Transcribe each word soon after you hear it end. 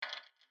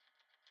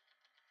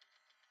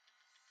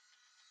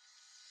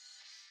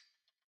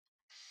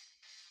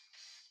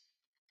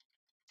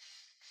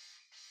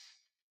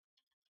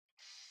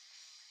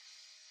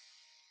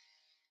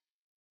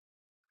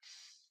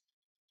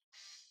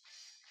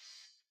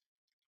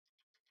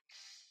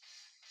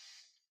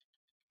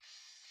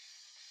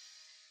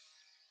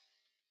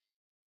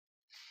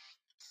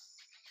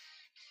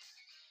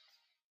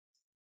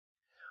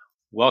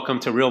Welcome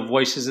to Real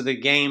Voices of the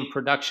Game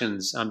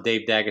Productions. I'm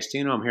Dave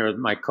Dagostino. I'm here with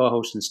my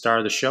co-host and star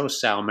of the show,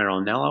 Sal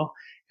Marinello,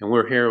 and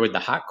we're here with the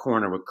Hot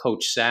Corner with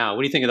Coach Sal.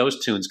 What do you think of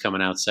those tunes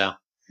coming out, Sal?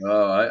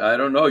 I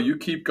don't know. You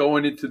keep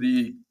going into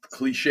the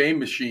cliche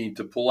machine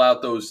to pull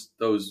out those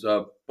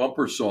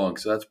bumper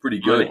songs. So that's pretty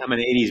good. I'm an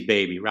 '80s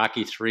baby.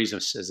 Rocky III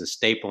is a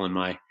staple in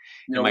my You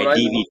in know my what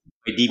I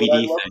DVD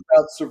love thing.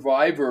 about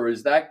Survivor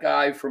is that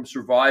guy from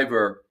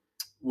Survivor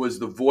was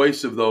the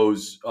voice of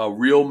those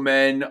real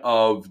men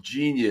of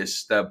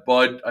genius. That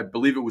I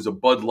believe it was a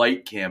Bud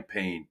Light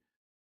campaign.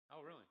 Oh,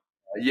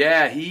 really?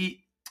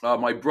 Yeah,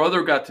 my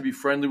brother got to be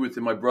friendly with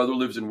him. My brother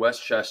lives in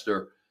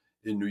Westchester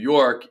in New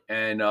York,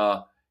 and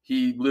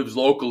he lives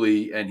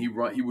locally, and he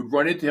would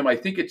run into him, I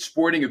think, at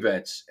sporting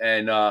events.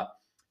 And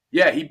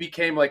yeah, he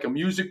became like a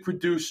music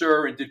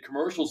producer and did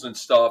commercials and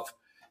stuff.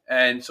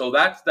 And so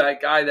that's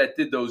that guy that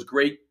did those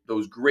great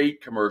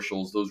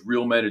commercials, those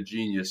real men of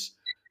genius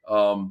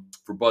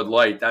for Bud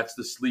Light. That's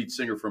the lead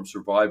singer from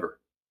Survivor.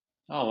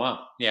 Oh,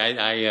 wow. Yeah,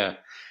 I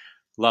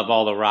love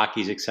all the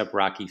Rockies except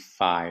Rocky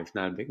Five.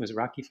 Not a big. Was it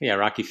Rocky? Yeah,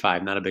 Rocky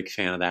Five. Not a big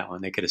fan of that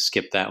one. They could have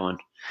skipped that one.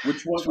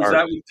 Which one As was far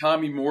that with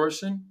Tommy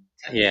Morrison?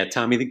 Yeah,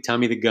 Tommy the Gun.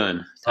 Tommy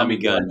Tommy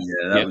Gun. Gunn.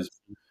 Yeah, that Yep. was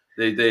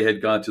they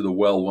had gone to the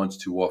well once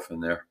too often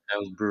there. That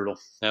was brutal.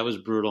 That was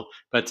brutal.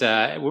 But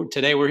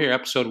today we're here,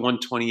 episode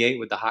 128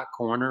 with the Hot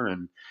Corner,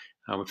 and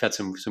we've had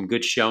some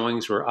good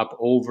showings. We're up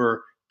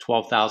over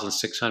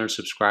 12,600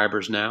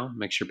 subscribers now.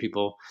 Make sure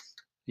people,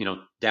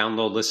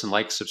 download, listen,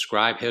 like,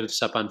 subscribe. Hit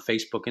us up on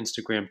Facebook,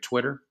 Instagram,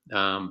 Twitter.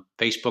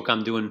 Facebook,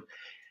 I'm doing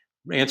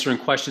answering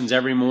questions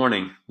every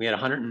morning. We had I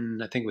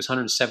think it was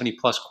 170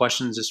 plus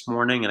questions this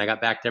morning, and I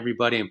got back to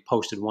everybody and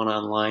posted one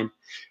online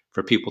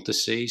for people to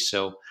see.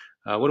 So.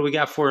 What do we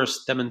got for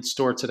them in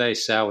store today,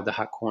 Sal, with the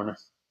Hot Corner?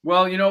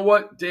 Well, you know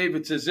what, Dave?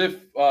 It's as if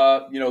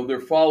they're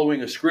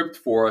following a script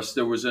for us.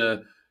 There was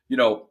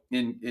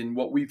in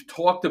what we've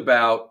talked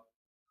about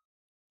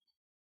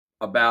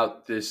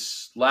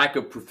this lack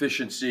of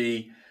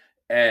proficiency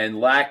and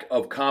lack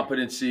of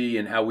competency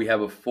and how we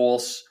have a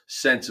false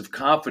sense of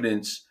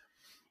confidence.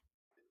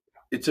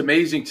 It's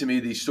amazing to me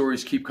these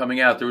stories keep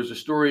coming out. There was a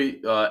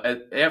story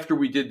after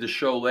we did the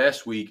show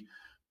last week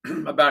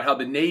about how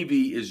the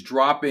Navy is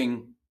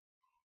dropping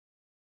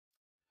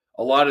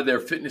a lot of their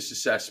fitness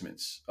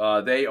assessments.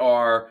 They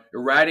are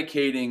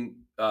eradicating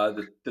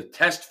the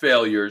test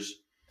failures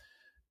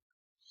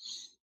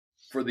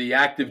for the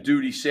active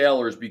duty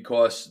sailors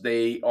because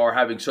they are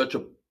having such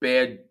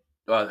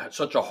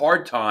a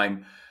hard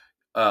time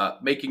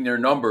making their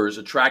numbers,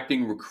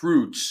 attracting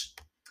recruits,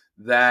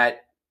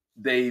 that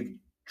they've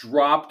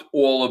dropped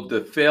all of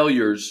the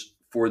failures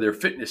for their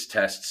fitness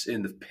tests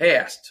in the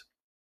past.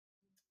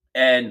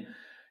 And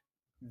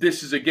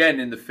this is,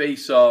 again, in the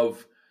face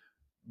of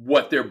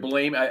what they're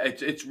blaming.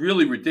 It's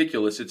really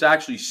ridiculous. It's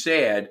actually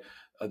sad.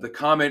 The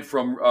comment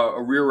from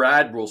a rear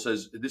admiral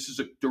says, this is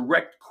a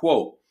direct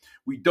quote: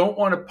 "We don't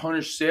want to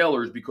punish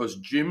sailors because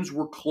gyms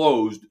were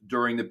closed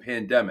during the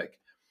pandemic."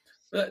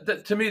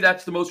 To me,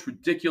 that's the most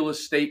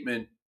ridiculous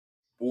statement,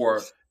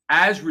 or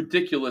as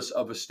ridiculous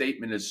of a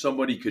statement as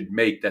somebody could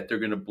make, that they're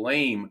going to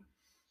blame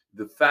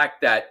the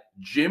fact that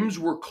gyms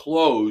were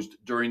closed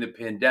during the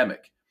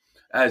pandemic,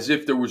 as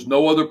if there was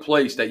no other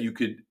place that you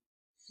could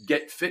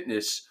get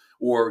fitness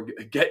or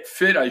get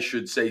fit, I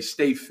should say,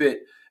 stay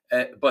fit,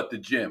 but the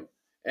gym.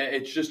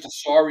 It's just a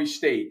sorry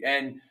state.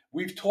 And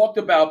we've talked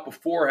about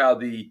before how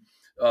the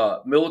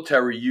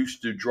military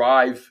used to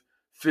drive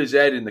phys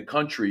ed in the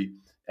country,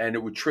 and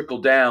it would trickle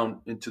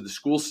down into the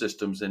school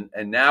systems.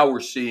 And now we're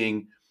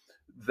seeing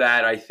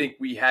that. I think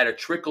we had a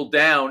trickle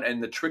down,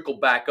 and the trickle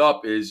back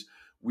up is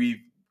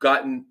we've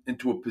gotten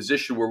into a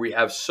position where we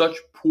have such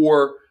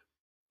poor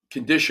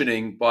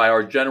conditioning by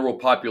our general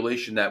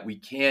population that we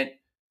can't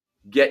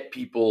get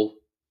people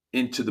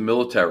into the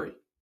military.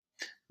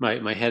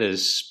 My head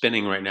is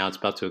spinning right now. It's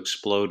about to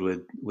explode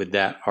with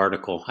that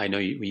article. I know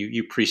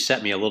you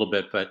preset me a little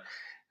bit, but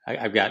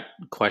I've got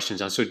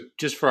questions on. So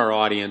just for our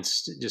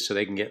audience, just so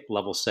they can get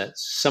level set,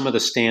 some of the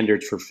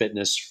standards for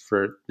fitness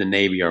for the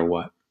Navy are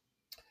what?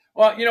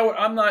 Well, you know what?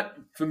 I'm not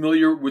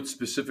familiar with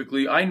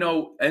specifically. I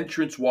know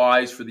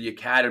entrance-wise for the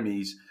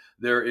academies,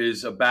 there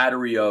is a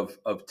battery of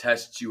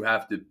tests you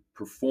have to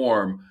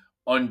perform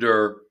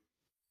under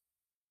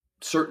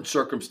certain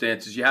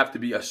circumstances. You have to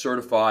be a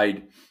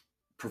certified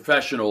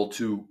professional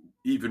to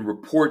even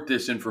report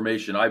this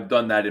information. I've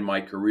done that in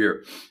my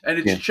career, and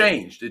it's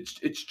changed.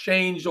 It's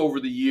changed over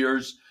the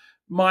years,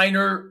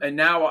 minor, and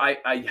now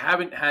I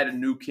haven't had a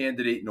new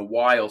candidate in a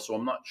while, so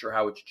I'm not sure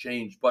how it's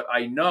changed. But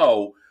I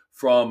know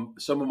from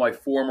some of my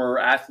former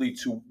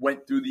athletes who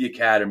went through the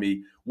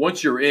academy,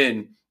 once you're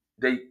in,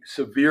 they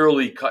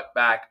severely cut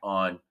back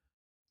on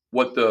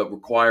what the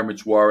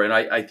requirements were. And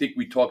I think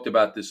we talked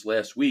about this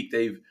last week.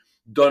 They've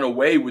done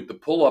away with the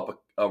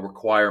pull-up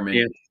requirement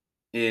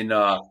in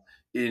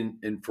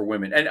for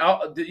women. And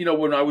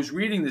when I was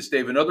reading this,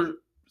 Dave, another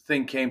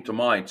thing came to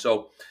mind.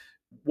 So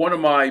one of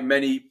my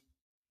many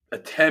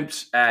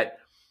attempts at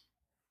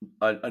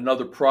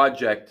another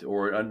project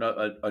or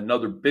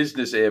another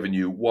business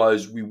avenue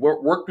was we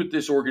worked with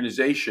this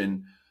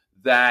organization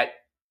that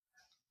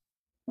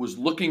was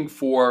looking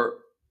for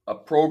a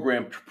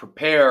program to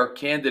prepare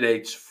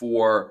candidates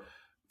for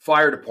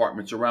fire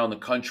departments around the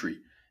country.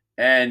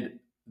 And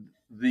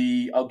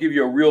I'll give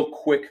you a real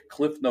quick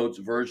Cliff Notes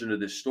version of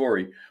this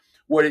story.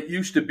 What it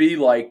used to be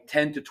like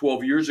 10 to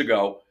 12 years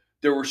ago,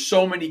 there were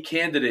so many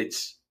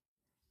candidates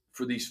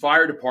for these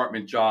fire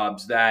department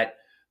jobs that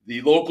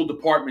the local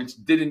departments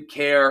didn't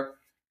care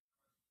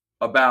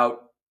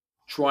about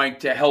trying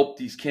to help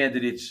these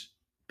candidates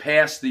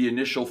pass the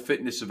initial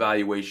fitness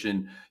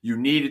evaluation you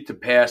needed to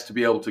pass to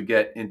be able to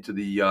get into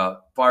the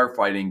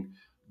firefighting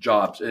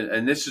jobs.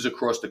 And this is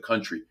across the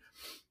country.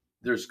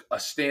 There's a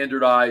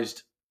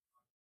standardized,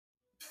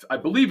 I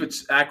believe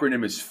its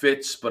acronym is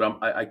FITS, but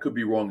I could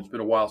be wrong. It's been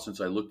a while since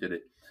I looked at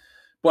it.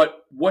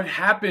 But what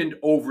happened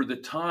over the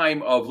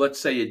time of, let's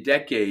say, a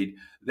decade,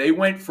 they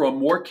went from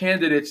more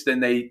candidates than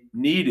they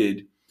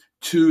needed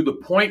to the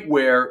point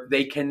where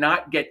they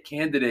cannot get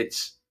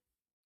candidates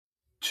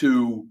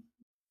to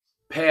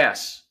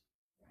pass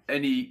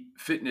any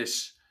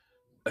fitness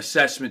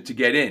assessment to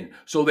get in.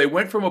 So they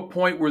went from a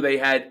point where they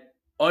had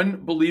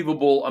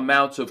unbelievable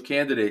amounts of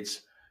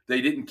candidates.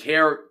 They didn't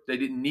care. They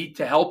didn't need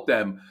to help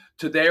them.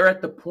 To they're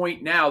at the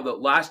point now, the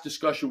last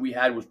discussion we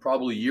had was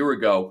probably a year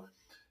ago.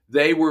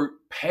 They were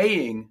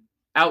paying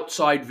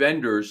outside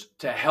vendors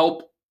to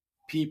help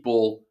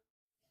people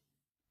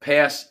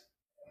pass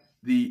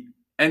the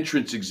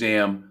entrance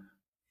exam,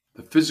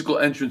 the physical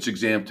entrance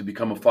exam to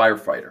become a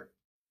firefighter.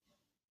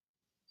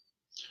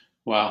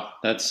 Wow,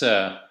 that's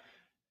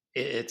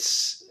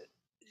it's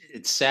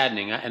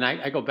saddening. And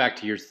I go back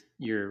to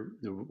your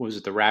what was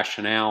it, the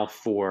rationale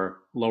for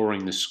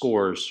lowering the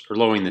scores or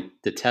lowering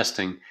the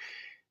testing.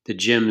 The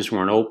gyms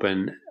weren't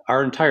open.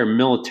 Our entire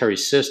military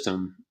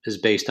system is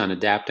based on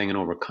adapting and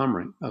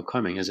overcoming,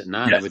 is it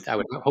not? Yes. I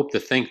would hope to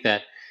think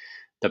that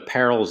the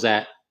perils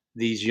that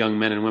these young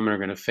men and women are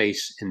going to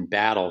face in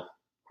battle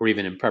or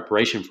even in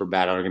preparation for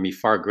battle are going to be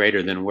far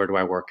greater than where do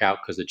I work out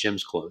because the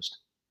gym's closed.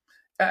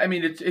 I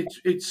mean,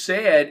 it's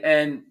sad,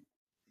 and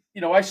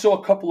I saw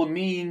a couple of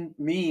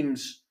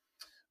memes.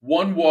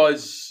 One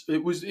was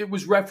it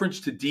was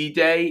reference to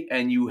D-Day,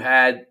 and you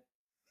had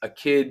a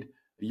kid,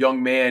 a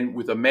young man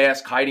with a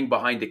mask hiding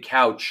behind a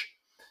couch,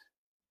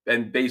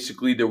 and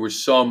basically there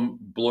was some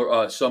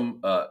blur.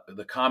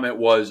 The comment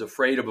was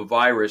afraid of a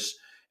virus,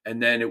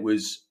 and then it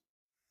was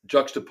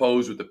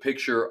juxtaposed with a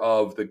picture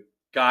of the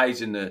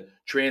guys in the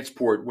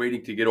transport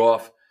waiting to get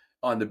off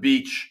on the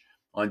beach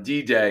on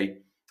D-Day,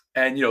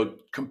 and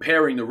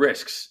comparing the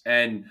risks,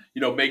 and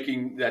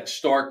making that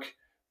stark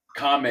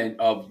comment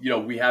of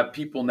we have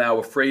people now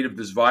afraid of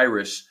this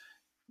virus,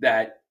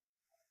 that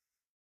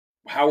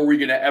how are we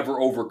going to ever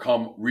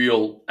overcome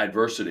real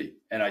adversity?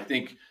 And I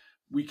think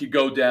we could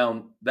go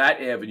down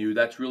that avenue.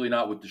 That's really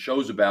not what the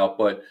show's about,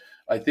 but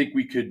I think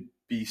we could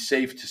be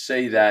safe to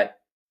say that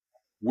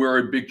we're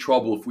in big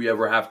trouble if we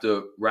ever have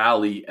to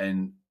rally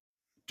and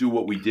do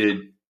what we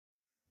did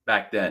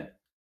back then.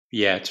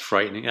 Yeah, it's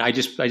frightening. I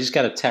just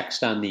got a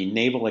text on the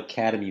Naval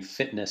Academy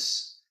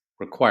fitness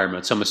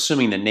requirements. So I'm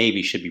assuming the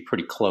Navy should be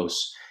pretty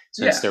close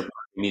since Yeah. they're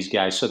putting these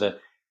guys. So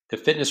the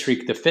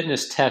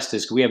fitness test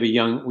is we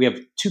have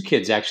two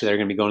kids actually that are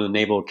going to be going to the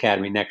Naval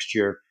Academy next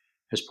year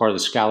as part of the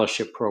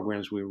scholarship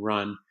programs we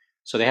run.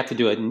 So they have to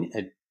do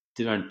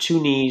do on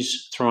two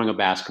knees throwing a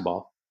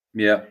basketball.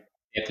 Yeah.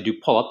 They have to do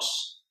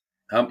pull-ups.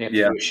 They have to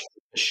Yeah. do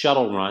a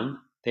shuttle run.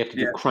 They have to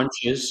do Yeah.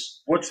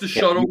 crunches. What's the They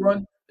have to shuttle do,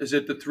 run? Is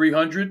it the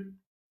 300?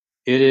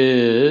 it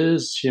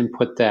is. She didn't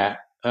put that.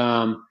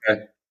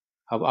 Okay.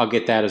 I'll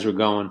get that as we're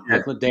going.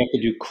 Yeah. They have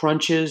to do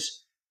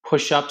crunches,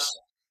 push-ups,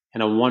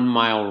 and a 1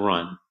 mile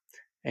run.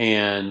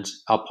 And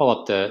I'll pull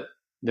up the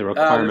If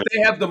requirement. they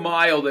have the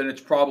mile, then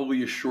it's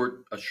probably a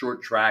short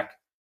track,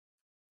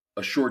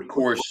 a short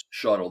course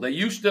shuttle. They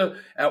used to,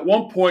 at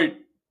one point,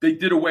 they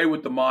did away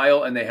with the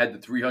mile and they had the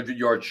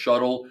 300-yard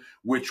shuttle,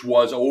 which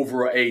was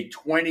over a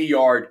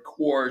 20-yard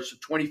course, a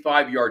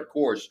 25-yard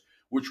course,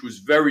 which was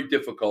very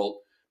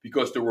difficult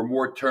because there were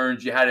more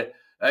turns. You had to,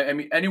 I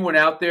mean, anyone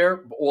out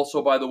there,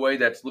 also, by the way,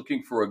 that's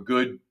looking for a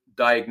good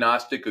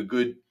diagnostic, a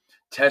good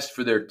test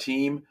for their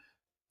team,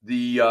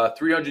 the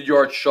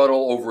 300-yard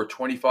shuttle over a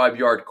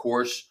 25-yard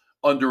course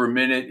under a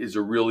minute is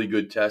a really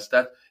good test.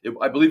 I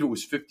believe it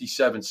was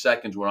 57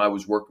 seconds when I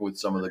was working with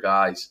some of the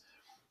guys.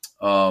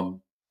 So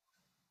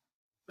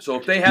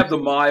if they have the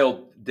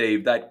mile,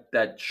 Dave,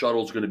 that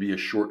shuttle is going to be a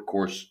short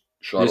course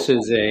shuttle.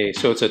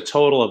 It's a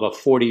total of a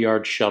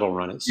 40-yard shuttle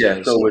run. It Yeah,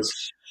 says so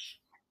it's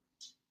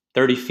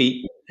 30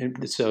 feet.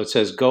 So it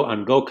says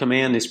go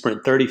command. They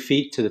sprint 30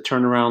 feet to the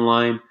turnaround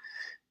line,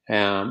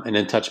 and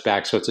then touch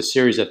back. So it's a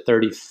series of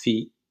 30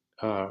 feet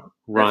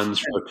runs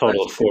for a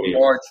total of 40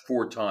 yards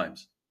 4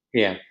 times.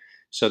 Yeah.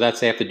 So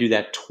they have to do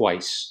that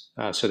twice.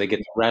 So they get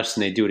the rest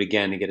and they do it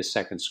again to get a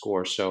second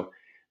score. So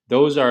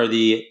those are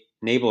the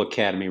Naval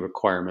Academy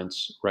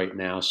requirements right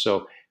now.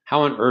 So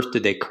how on earth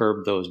did they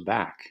curb those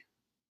back?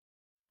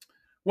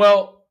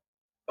 Well,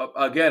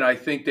 again, I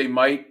think they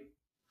might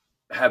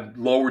have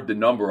lowered the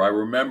number. I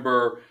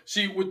remember,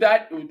 see, with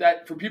that,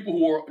 for people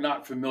who are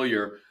not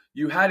familiar,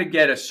 you had to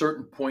get a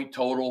certain point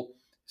total.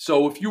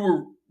 So if you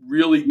were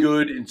really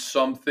good in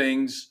some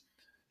things,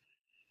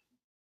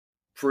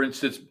 for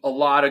instance, a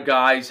lot of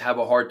guys have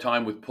a hard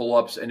time with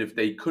pull-ups, and if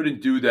they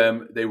couldn't do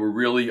them, they were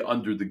really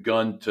under the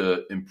gun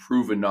to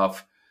improve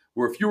enough.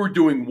 Where if you were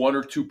doing one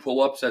or two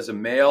pull-ups as a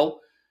male,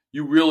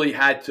 you really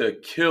had to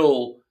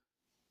kill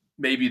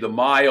maybe the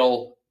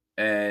mile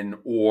and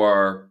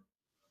or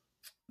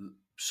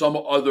some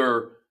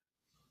other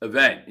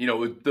event.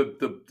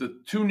 The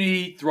two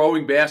knee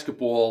throwing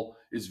basketball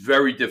is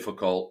very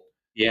difficult.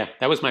 Yeah,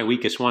 that was my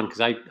weakest one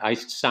because I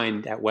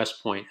signed at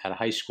West Point at a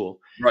high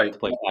school Right. to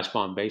play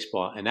basketball and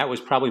baseball, and that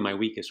was probably my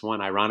weakest one,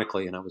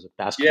 ironically. And I was a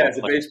Yeah, basketball as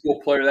a player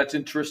baseball player, that's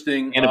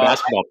interesting. and a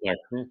basketball player.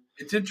 Yeah.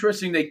 It's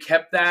interesting they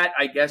kept that.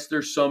 I guess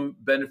there's some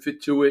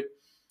benefit to it.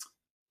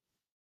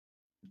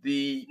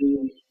 The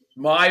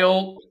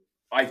mile,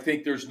 I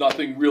think there's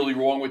nothing really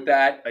wrong with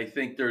that. I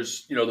think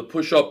there's, the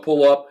push up,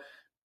 pull up.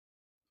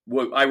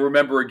 What I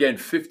remember again,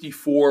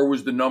 54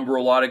 was the number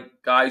a lot of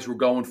guys were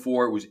going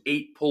for. It was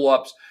 8 pull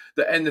ups.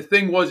 And the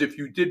thing was, if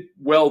you did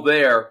well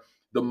there,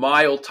 the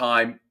mile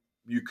time,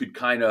 you could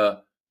kind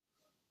of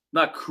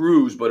not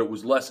cruise, but it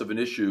was less of an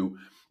issue.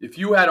 If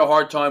you had a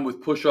hard time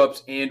with push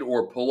ups and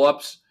or pull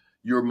ups,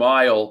 your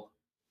mile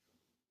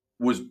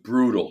was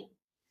brutal.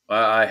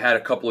 I had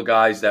a couple of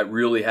guys that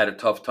really had a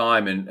tough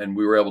time, and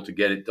we were able to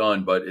get it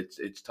done, but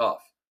it's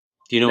tough.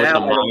 Do you know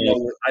Now, what the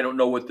mile? I don't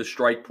know what the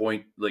strike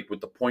point, like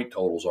what the point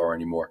totals are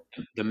anymore.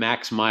 The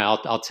max mile?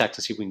 I'll check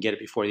to see if we can get it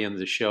before the end of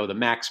the show. The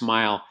max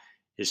mile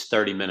is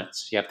 30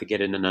 minutes. You have to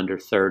get in under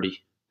 30.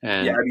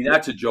 And yeah, I mean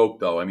that's a joke,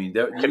 though. I mean,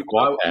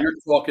 you're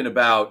talking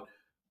about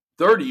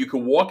 30. You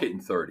can walk it in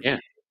 30. Yeah,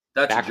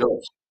 that's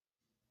backwards.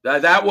 A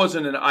joke. That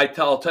wasn't an.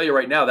 I'll tell you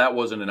right now, that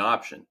wasn't an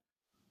option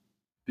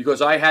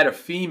because I had a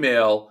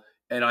female,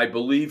 and I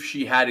believe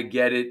she had to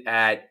get it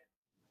at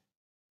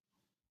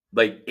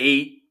like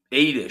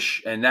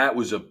 8-ish, and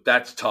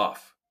that's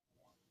tough.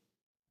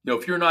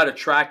 If you're not a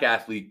track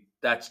athlete,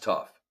 that's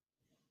tough.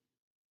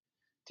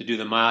 To do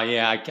the mile,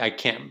 yeah, I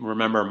can't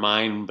remember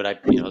mine, but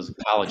as a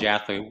college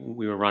athlete,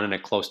 we were running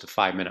at close to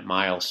 5-minute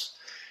miles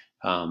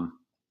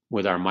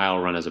with our mile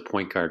run as a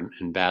point guard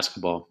in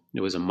basketball.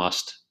 It was a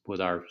must with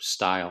our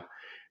style.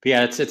 But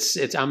yeah,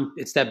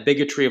 it's that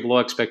bigotry of low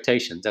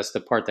expectations. That's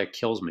the part that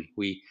kills me.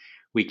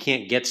 We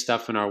can't get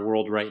stuff in our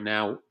world right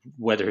now,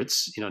 whether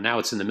it's, now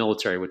it's in the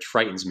military, which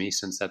frightens me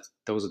since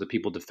those are the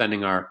people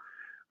defending our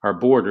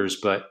borders.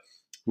 But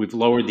we've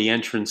lowered the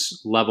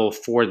entrance level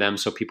for them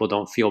so people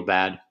don't feel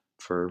bad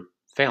for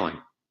failing.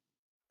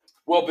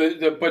 Well,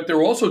 but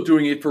they're also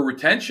doing it for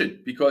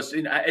retention because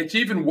it's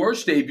even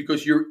worse, Dave,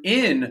 because you're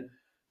in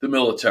the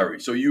military.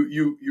 So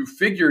you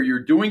figure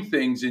you're doing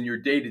things in your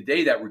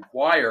day-to-day that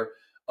require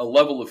a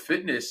level of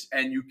fitness,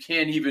 and you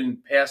can't even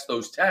pass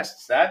those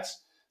tests.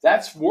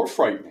 That's more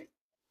frightening.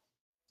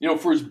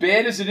 For as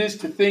bad as it is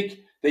to think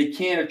they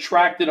can't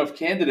attract enough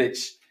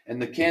candidates and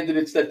the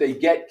candidates that they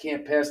get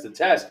can't pass the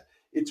test,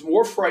 it's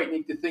more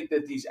frightening to think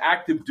that these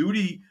active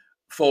duty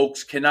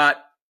folks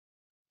cannot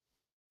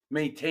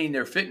maintain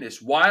their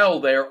fitness while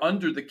they're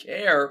under the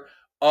care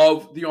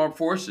of the armed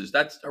forces.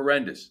 That's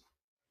horrendous.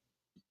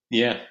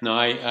 Yeah, no,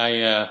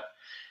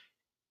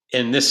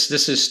 and this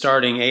is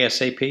starting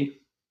ASAP.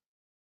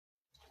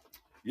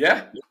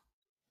 Yeah.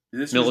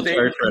 This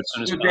military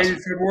was dated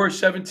February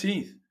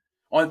 17th.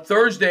 On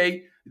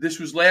Thursday, this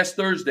was last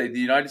Thursday, the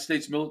United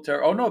States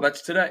military. Oh, no,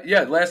 that's today.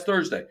 Yeah, last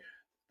Thursday.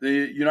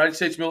 The United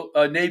States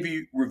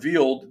Navy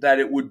revealed that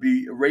it would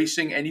be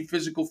erasing any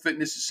physical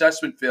fitness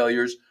assessment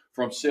failures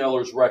from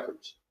sailors'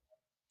 records.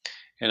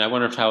 And I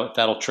wonder how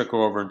that'll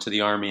trickle over into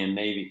the Army and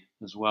Navy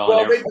as well.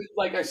 Well,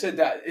 like I said,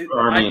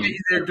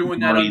 they're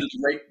doing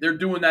that they're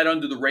doing that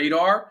under the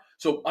radar.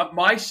 So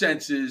my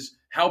sense is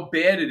how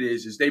bad it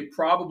is they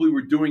probably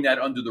were doing that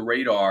under the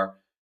radar,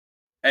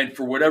 and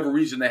for whatever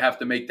reason they have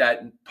to make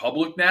that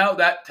public now.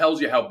 That tells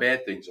you how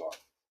bad things are.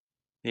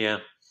 Yeah.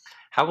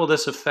 How will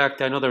this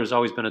affect? I know there's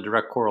always been a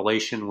direct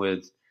correlation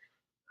with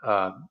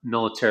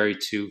military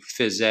to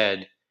phys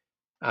ed.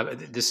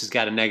 This has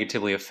got to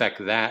negatively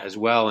affect that as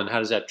well. And how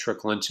does that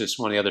trickle into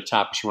one of the other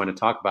topics you want to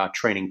talk about,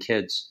 training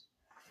kids?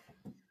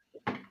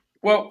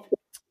 Well,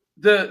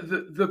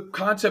 the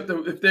concept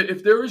of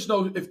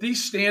if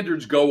these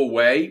standards go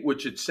away,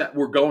 which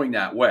we're going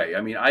that way.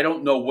 I mean, I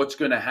don't know what's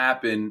going to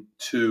happen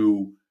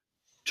to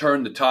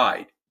turn the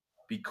tide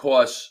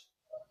because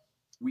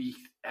we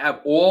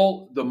have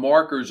all the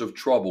markers of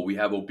trouble. We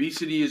have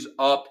obesity is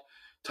up,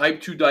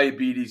 type 2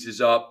 diabetes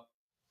is up.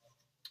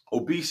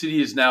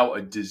 Obesity is now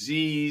a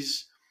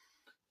disease.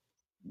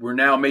 We're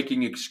now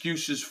making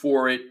excuses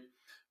for it.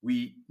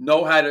 We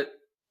know how to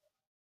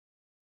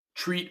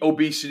treat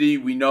obesity.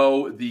 We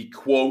know the,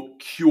 quote,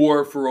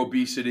 cure for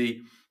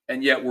obesity,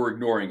 and yet we're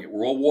ignoring it.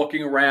 We're all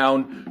walking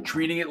around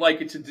treating it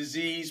like it's a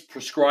disease,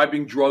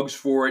 prescribing drugs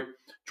for it.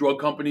 Drug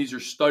companies are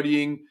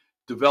studying,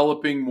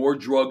 developing more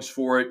drugs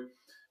for it.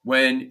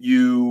 When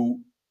you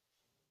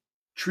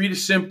treat a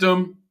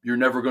symptom, you're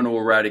never going to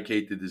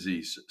eradicate the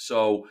disease.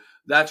 So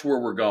that's where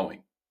we're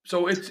going.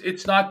 So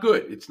it's not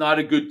good. It's not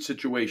a good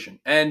situation,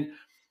 and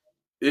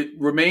it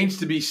remains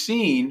to be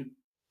seen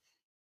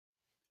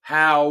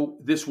how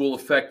this will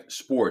affect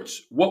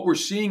sports. What we're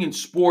seeing in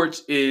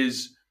sports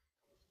is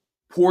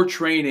poor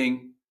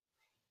training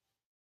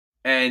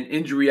and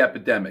injury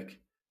epidemic.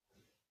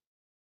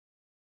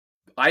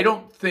 I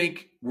don't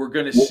think we're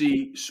going to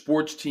see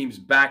sports teams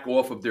back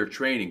off of their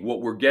training.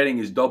 What we're getting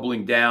is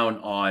doubling down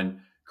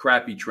on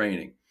crappy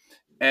training.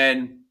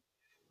 And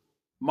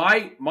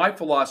my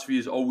philosophy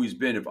has always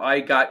been, if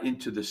I got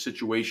into the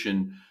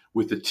situation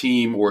with a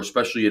team, or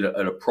especially at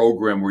a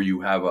program where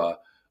you have a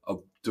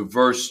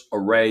diverse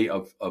array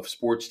of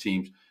sports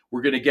teams,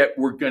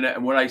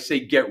 and when I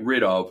say get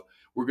rid of,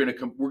 we're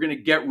gonna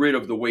get rid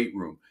of the weight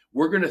room.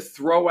 We're gonna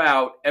throw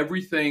out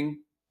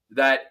everything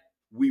that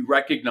we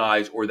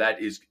recognize or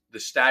that is the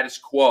status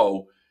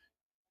quo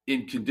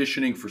in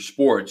conditioning for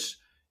sports,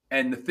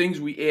 and the things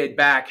we add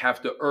back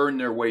have to earn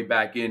their way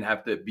back in,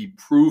 have to be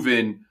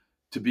proven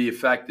to be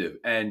effective.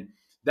 And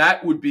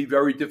that would be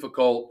very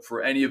difficult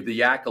for any of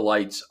the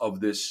acolytes of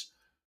this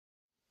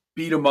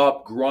beat 'em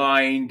up,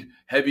 grind,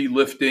 heavy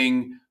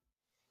lifting,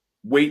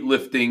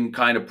 weightlifting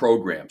kind of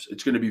programs.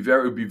 It's going to be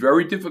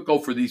very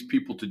difficult for these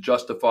people to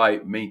justify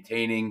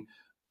maintaining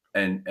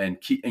and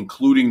keep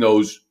including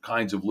those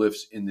kinds of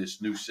lifts in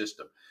this new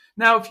system.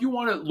 Now, if you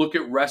want to look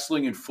at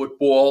wrestling and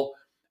football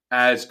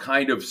as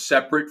kind of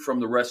separate from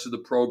the rest of the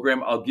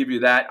program, I'll give you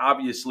that.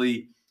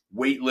 Obviously,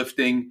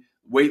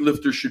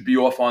 weightlifters should be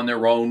off on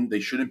their own. They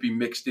shouldn't be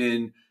mixed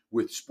in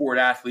with sport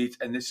athletes.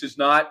 And this is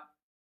not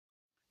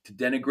to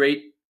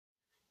denigrate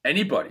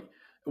anybody.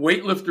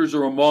 Weightlifters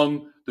are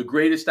among the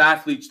greatest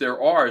athletes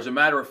there are. As a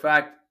matter of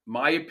fact,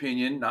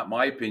 not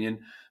my opinion,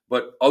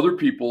 but other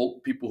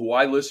people who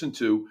I listen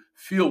to,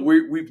 feel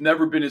we've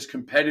never been as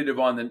competitive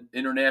on the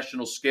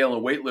international scale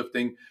in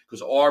weightlifting,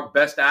 because our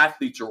best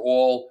athletes are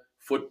all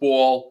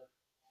football,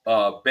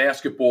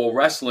 basketball,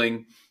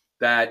 wrestling,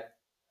 that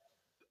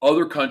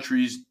other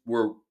countries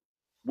where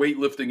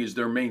weightlifting is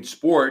their main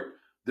sport,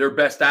 their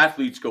best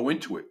athletes go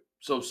into it.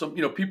 So some,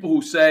 people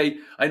who say,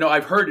 I know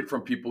I've heard it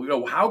from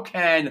people, how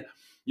can,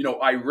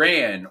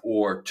 Iran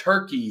or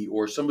Turkey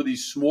or some of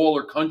these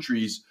smaller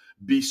countries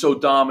be so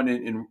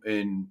dominant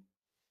in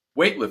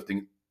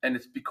weightlifting? And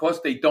it's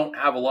because they don't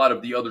have a lot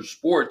of the other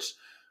sports,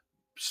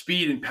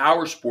 speed and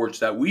power sports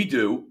that we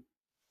do,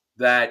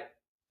 that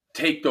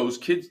take those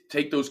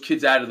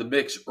kids out of the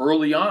mix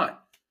early on.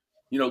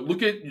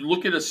 Look at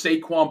a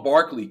Saquon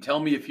Barkley. Tell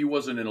me if he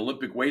wasn't an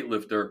Olympic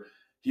weightlifter.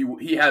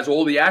 He has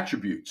all the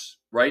attributes,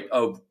 right,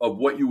 of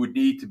what you would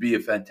need to be a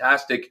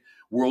fantastic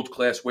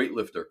world-class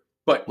weightlifter.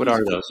 But What he's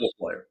are a those? football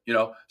player,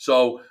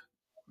 So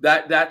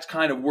that's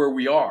kind of where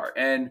we are.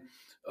 And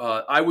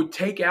I would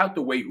take out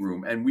the weight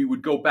room and we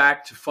would go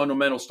back to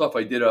fundamental stuff.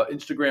 I did an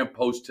Instagram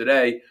post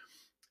today,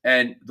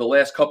 and the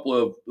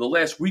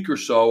last week or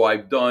so,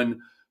 I've done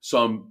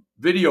some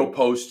video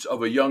posts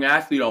of a young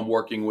athlete I'm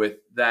working with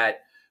that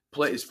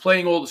is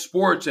playing all the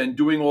sports and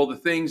doing all the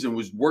things and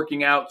was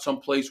working out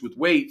someplace with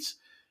weights,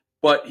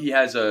 but he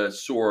has a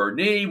sore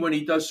knee when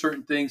he does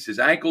certain things. His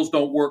ankles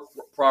don't work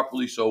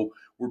properly. So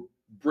we're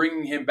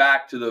bringing him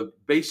back to the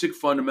basic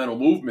fundamental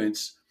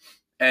movements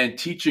and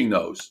teaching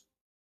those.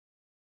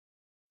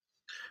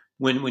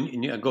 When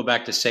you go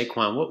back to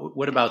Saquon,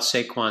 what about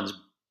Saquon's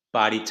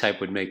body type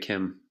would make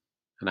him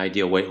an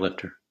ideal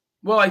weightlifter?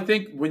 Well, I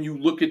think when you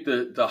look at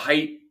the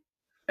height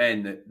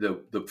and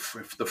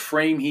the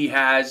frame he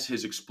has,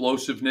 his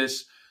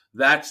explosiveness,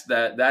 those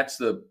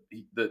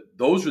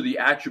are the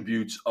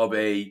attributes of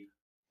a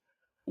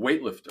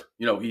weightlifter.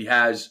 He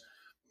has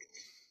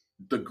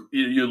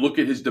you look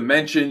at his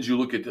dimensions, you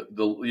look at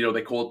the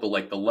they call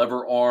it the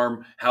lever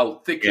arm, how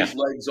thick his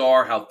legs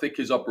are, how thick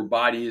his upper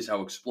body is,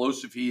 how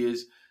explosive he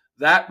is.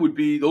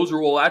 Those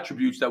are all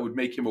attributes that would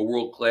make him a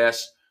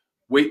world-class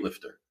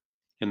weightlifter.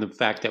 And the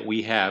fact that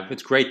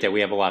it's great that we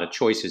have a lot of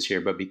choices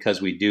here, but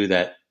because we do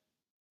that,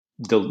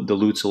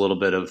 dilutes a little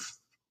bit of,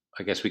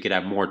 I guess we could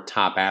have more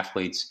top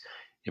athletes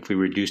if we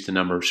reduce the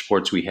number of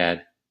sports we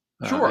had.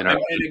 Sure. And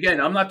again,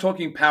 I'm not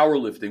talking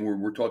powerlifting where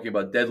we're talking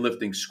about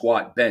deadlifting,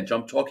 squat, bench.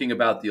 I'm talking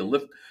about the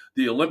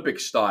Olympic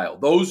style.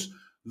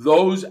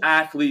 Those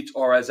athletes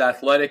are as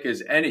athletic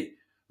as any,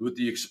 with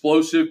the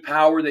explosive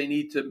power they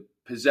need to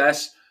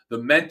possess, the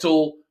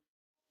mental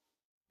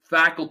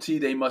faculty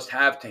they must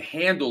have to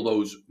handle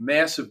those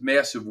massive,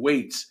 massive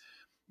weights.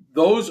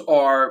 Those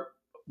are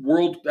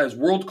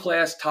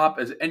world-class, top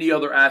as any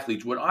other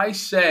athletes. When I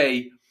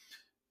say,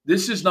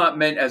 this is not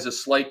meant as a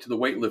slight to the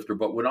weightlifter,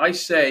 but when I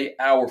say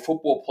our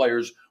football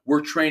players,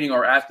 we're training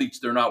our athletes,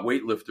 they're not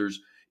weightlifters,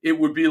 it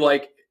would be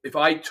like if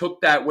I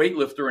took that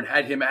weightlifter and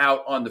had him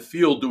out on the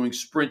field doing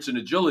sprints and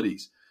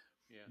agilities.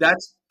 Yeah.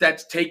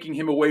 That's taking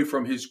him away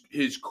from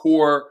his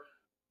core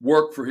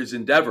work for his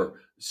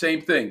endeavor.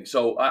 Same thing.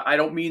 So I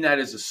don't mean that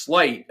as a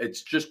slight.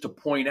 It's just to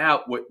point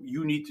out what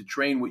you need to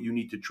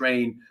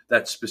train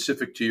that's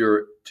specific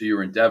to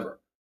your endeavor.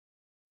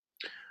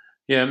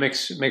 Yeah, it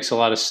makes a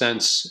lot of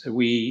sense.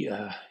 We,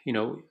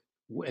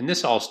 and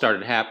this all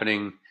started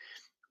happening,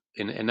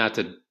 and not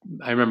to,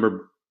 I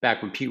remember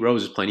back when Pete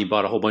Rose was playing, he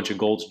bought a whole bunch of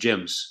Gold's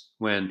gyms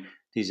when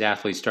these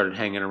athletes started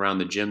hanging around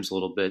the gyms a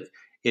little bit.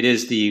 It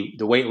is the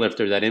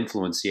weightlifter that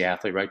influenced the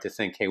athlete, right? To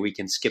think, hey, we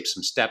can skip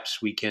some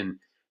steps. We can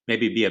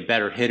maybe be a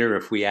better hitter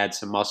if we add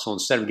some muscle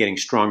instead of getting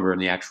stronger in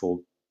the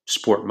actual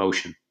sport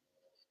motion.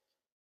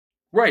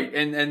 Right.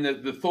 And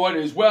the thought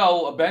is,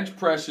 well, a bench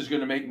press is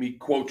going to make me,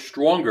 quote,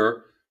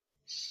 stronger.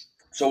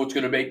 So it's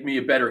going to make me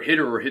a better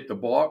hitter or hit the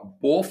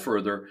ball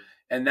further.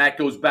 And that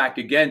goes back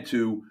again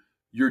to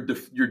your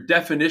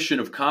definition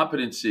of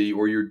competency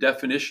or your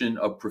definition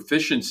of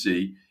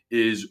proficiency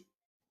is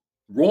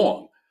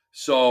wrong.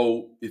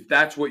 So if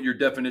that's what your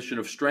definition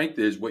of strength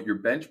is, what your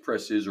bench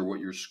press is, or what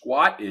your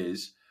squat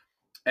is,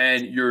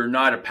 and you're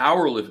not a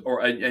power lifter,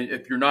 and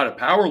if you're not a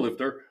power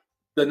lifter,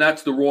 then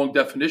that's the wrong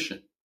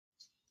definition.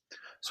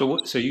 So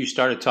you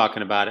started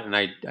talking about it, and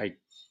I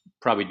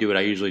probably do what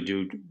I usually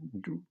do,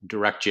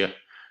 direct you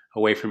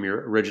away from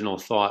your original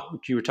thought.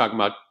 You were talking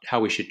about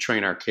how we should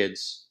train our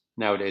kids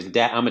nowadays.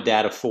 I'm a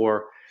dad of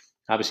four.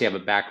 Obviously, I have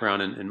a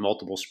background in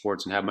multiple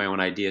sports and have my own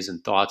ideas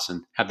and thoughts,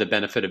 and have the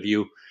benefit of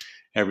you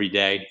every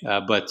day.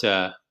 But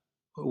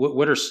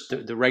what are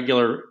the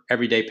regular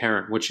everyday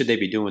parent? What should they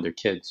be doing with their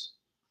kids?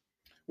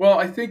 Well,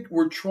 I think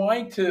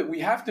we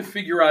have to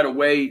figure out a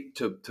way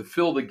to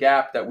fill the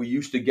gap that we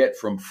used to get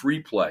from free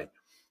play,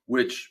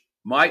 which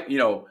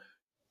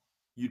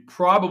you'd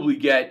probably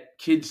get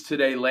kids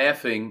today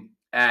laughing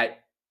at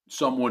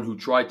someone who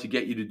tried to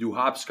get you to do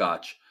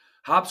hopscotch.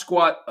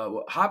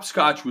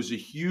 Hopscotch was a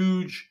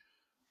huge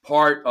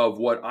part of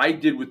what I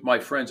did with my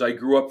friends. I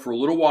grew up for a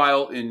little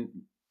while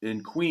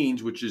in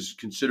Queens, which is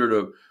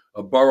considered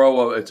a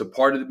borough. It's a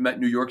part of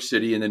New York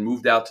City, and then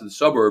moved out to the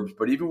suburbs.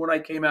 But even when I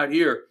came out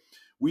here,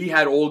 we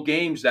had all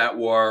games that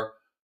were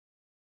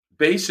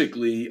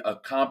basically a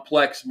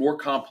more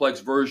complex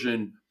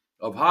version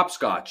of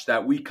hopscotch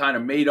that we kind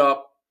of made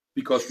up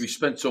because we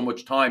spent so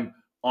much time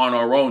on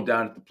our own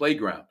down at the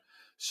playground.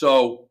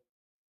 So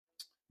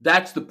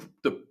that's the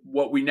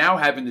what we now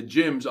have in the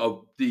gyms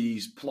of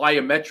these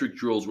plyometric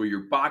drills where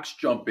you're box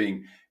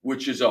jumping,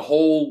 which is a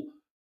whole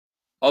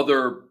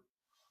other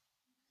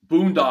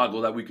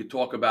boondoggle that we could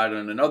talk about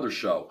in another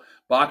show.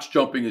 Box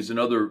jumping is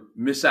another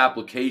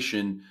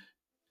misapplication,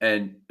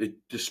 and it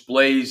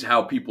displays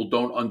how people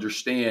don't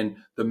understand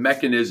the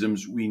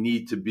mechanisms we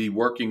need to be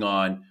working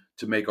on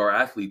to make our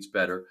athletes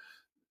better.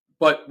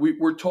 But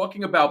we're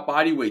talking about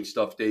body weight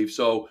stuff, Dave.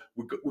 So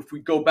if we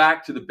go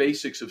back to the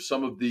basics of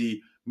some of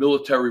the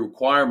military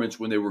requirements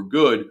when they were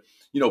good,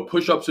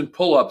 push-ups and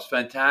pull-ups,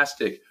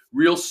 fantastic.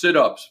 Real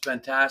sit-ups,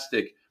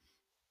 fantastic.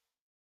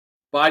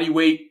 Body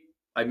weight,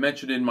 I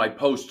mentioned in my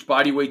posts,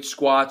 body weight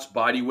squats,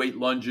 body weight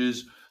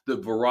lunges, the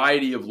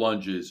variety of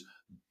lunges,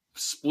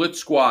 split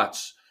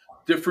squats,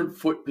 different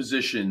foot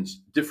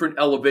positions, different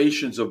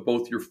elevations of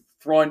both your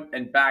front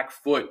and back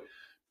foot,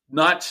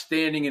 not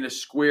standing in a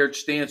squared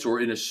stance or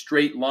in a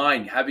straight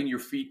line, having your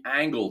feet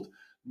angled,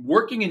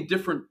 working in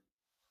different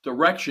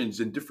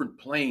directions and different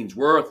planes.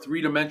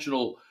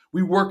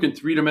 We work in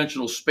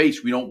three-dimensional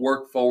space. We don't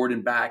work forward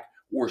and back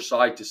or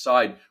side to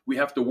side. We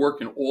have to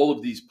work in all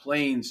of these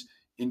planes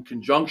in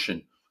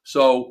conjunction.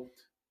 So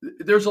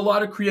there's a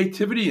lot of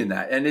creativity in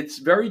that, and it's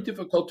very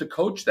difficult to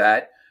coach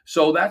that.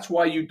 So that's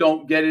why you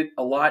don't get it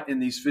a lot in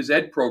these phys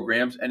ed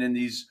programs, and in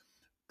these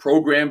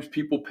programs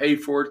people pay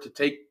for it to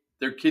take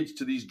their kids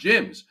to these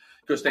gyms,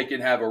 because they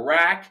can have a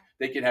rack,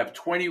 they can have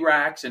 20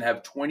 racks and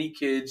have 20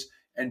 kids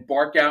and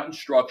bark out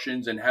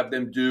instructions and have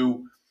them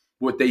do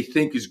what they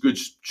think is good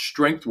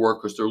strength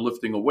work because they're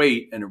lifting a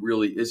weight, and it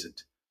really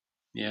isn't.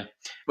 Yeah,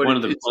 but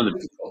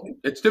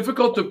it's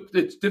difficult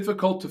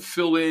to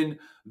fill in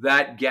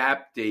that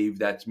gap, Dave,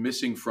 that's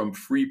missing from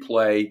free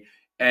play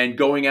and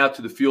going out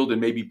to the field and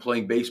maybe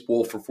playing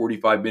baseball for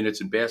 45 minutes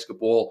and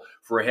basketball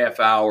for a half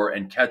hour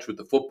and catch with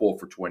the football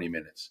for 20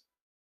 minutes.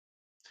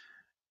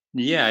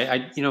 Yeah,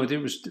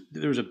 there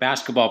was a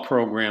basketball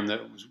program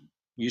that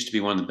used to be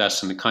one of the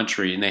best in the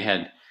country, and they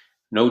had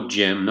no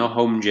gym, no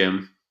home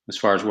gym as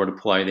far as where to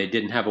play. They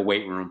didn't have a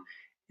weight room,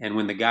 and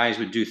when the guys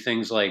would do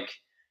things like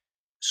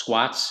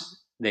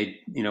squats, they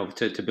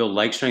to build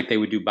leg strength, they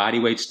would do body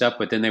weight stuff,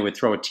 but then they would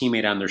throw a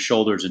teammate on their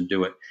shoulders and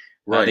do it.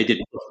 Right. They did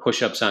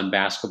push-ups on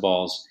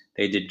basketballs.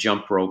 They did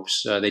jump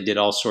ropes. They did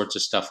all sorts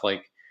of stuff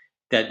like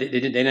that. They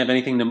didn't have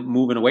anything to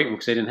move in a weight room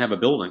because they didn't have a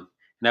building.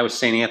 And that was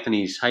St.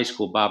 Anthony's High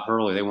School, Bob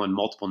Hurley. They won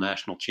multiple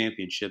national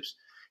championships,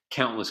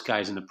 countless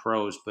guys in the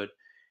pros. But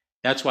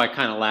that's why I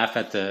kind of laugh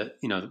at the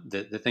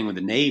thing with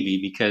the Navy,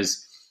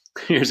 because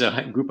here's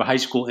a group of high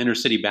school inner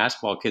city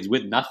basketball kids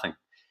with nothing.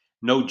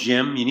 No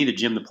gym. You need a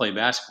gym to play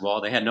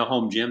basketball. They had no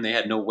home gym. They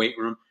had no weight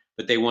room,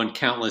 but they won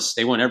countless.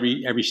 They won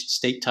every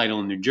state title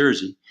in New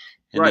Jersey,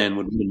 and then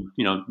would win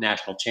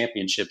national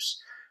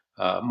championships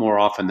more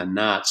often than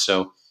not.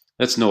 So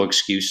that's no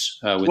excuse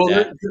with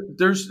that.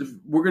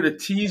 We're going to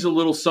tease a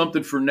little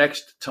something for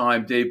next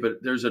time, Dave.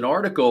 But there's an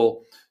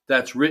article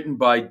that's written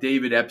by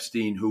David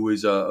Epstein, who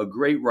is a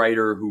great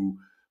writer who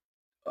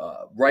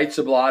writes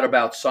a lot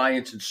about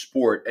science and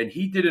sport, and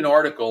he did an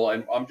article.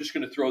 And I'm just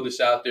going to throw this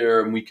out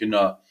there, and we can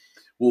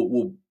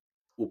we'll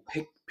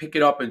pick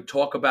it up and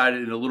talk about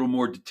it in a little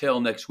more detail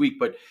next week.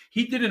 But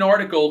he did an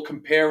article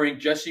comparing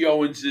Jesse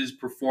Owens's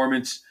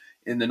performance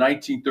in the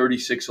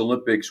 1936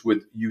 Olympics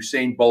with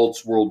Usain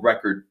Bolt's world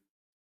record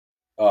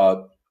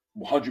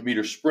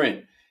 100-meter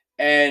sprint,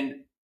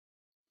 and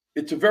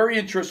it's a very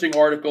interesting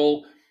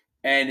article.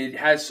 And it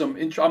has some.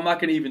 I'm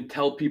not going to even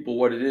tell people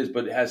what it is,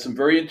 but it has some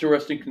very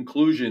interesting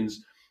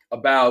conclusions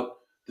about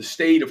the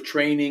state of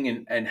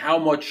training and how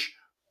much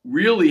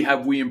really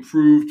have we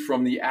improved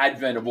from the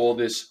advent of all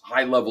this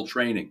high level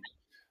training.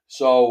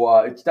 So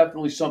it's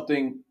definitely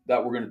something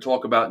that we're going to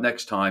talk about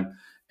next time,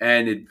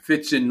 and it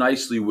fits in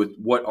nicely with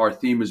what our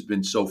theme has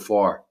been so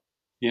far.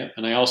 Yeah,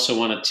 and I also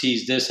want to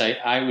tease this.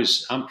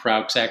 I'm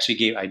proud because I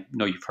actually I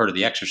know you've heard of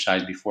the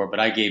exercise before, but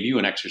I gave you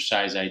an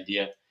exercise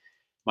idea.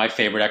 My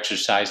favorite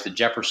exercise, the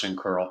Jefferson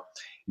curl.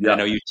 Yeah. I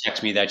know you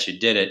text me that you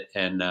did it,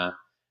 and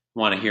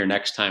want to hear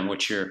next time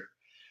what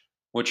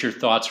your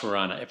thoughts were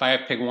on it. If I have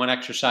to pick one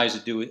exercise to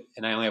do it,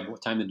 and I only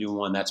have time to do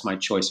one, that's my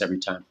choice every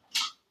time.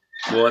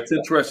 Well, that's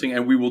interesting,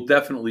 and we will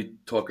definitely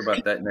talk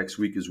about that next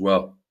week as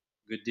well.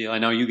 Good deal. I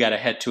know you got to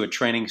head to a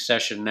training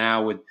session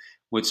now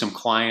with some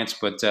clients,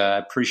 but I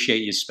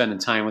appreciate you spending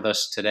time with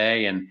us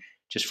today. And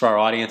just for our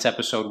audience,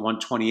 episode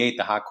 128,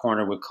 The Hot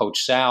Corner with Coach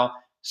Sal.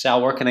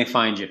 Sal, where can they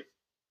find you?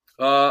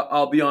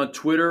 I'll be on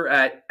Twitter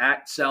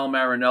at Sal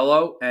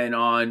Marinello, and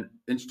on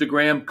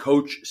Instagram,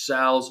 Coach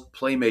Sal's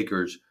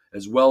Playmakers,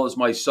 as well as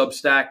my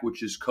Substack,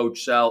 which is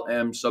Coach Sal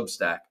M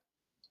Substack.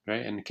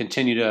 Right, and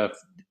continue to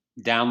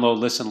download,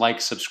 listen,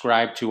 like,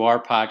 subscribe to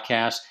our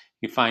podcast.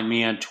 You can find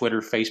me on Twitter,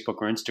 Facebook,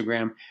 or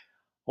Instagram.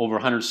 Over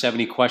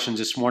 170 questions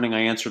this morning. I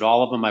answered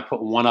all of them. I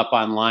put one up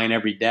online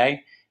every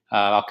day.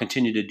 I'll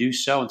continue to do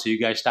so until you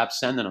guys stop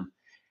sending them.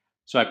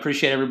 So I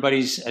appreciate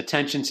everybody's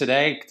attention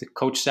today.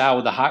 Coach Sal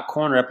with the Hot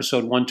Corner,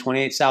 episode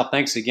 128. Sal,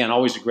 thanks again.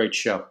 Always a great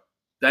show.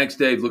 Thanks,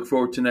 Dave. Look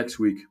forward to next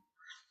week.